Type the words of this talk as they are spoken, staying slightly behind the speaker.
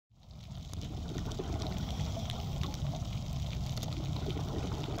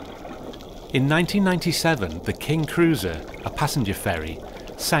In 1997, the King Cruiser, a passenger ferry,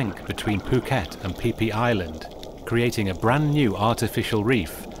 sank between Phuket and Phi Phi Island, creating a brand new artificial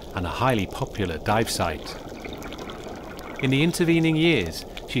reef and a highly popular dive site. In the intervening years,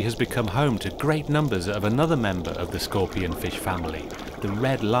 she has become home to great numbers of another member of the scorpionfish family, the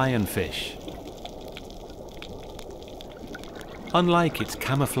red lionfish. Unlike its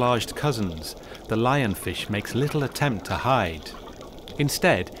camouflaged cousins, the lionfish makes little attempt to hide.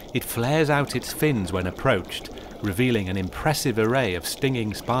 Instead, it flares out its fins when approached, revealing an impressive array of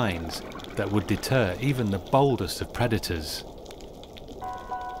stinging spines that would deter even the boldest of predators.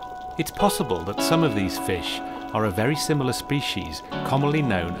 It's possible that some of these fish are a very similar species commonly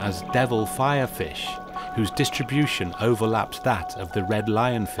known as Devil Firefish, whose distribution overlaps that of the red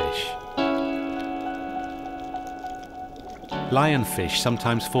lionfish. Lionfish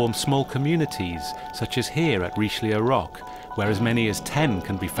sometimes form small communities, such as here at Richelieu Rock, where as many as 10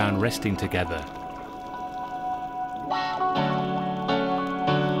 can be found resting together.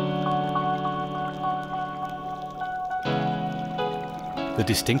 The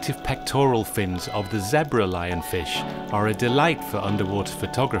distinctive pectoral fins of the zebra lionfish are a delight for underwater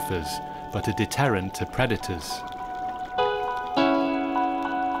photographers, but a deterrent to predators.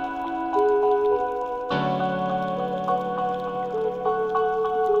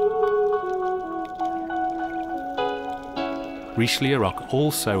 Richelieu Rock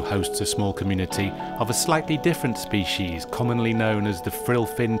also hosts a small community of a slightly different species commonly known as the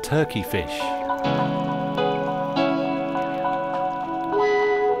frillfin turkeyfish.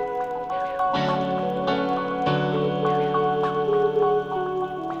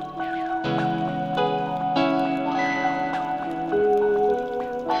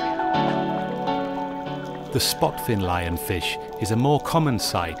 The spotfin lionfish is a more common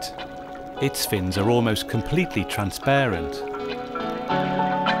sight. Its fins are almost completely transparent.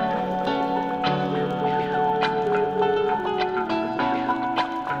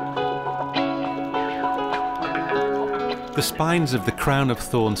 The spines of the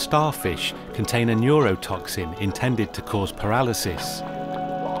crown-of-thorns starfish contain a neuro-toxin intended to cause paralysis.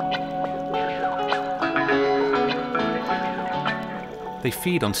 They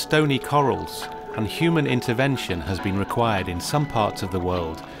feed on stony corals, and human intervention has been required in some parts of the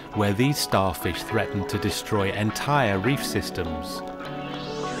world where these starfish threaten to destroy entire reef systems.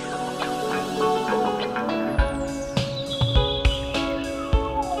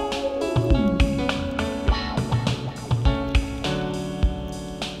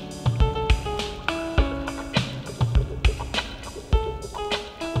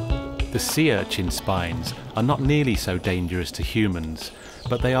 The sea urchin spines are not nearly so dangerous to humans,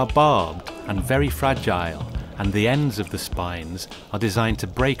 but they are barbed and very fragile, and the ends of the spines are designed to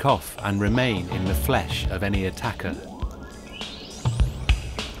break off and remain in the flesh of any attacker.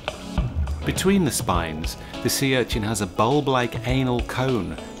 Between the spines, the sea urchin has a bulb-like anal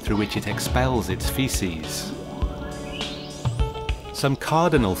cone through which it expels its feces. Some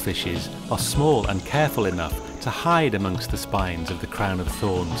cardinal fishes are small and careful enough to hide amongst the spines of the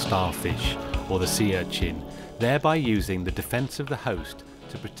crown-of-thorns starfish or the sea urchin, thereby using the defense of the host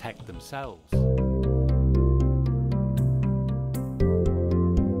to protect themselves.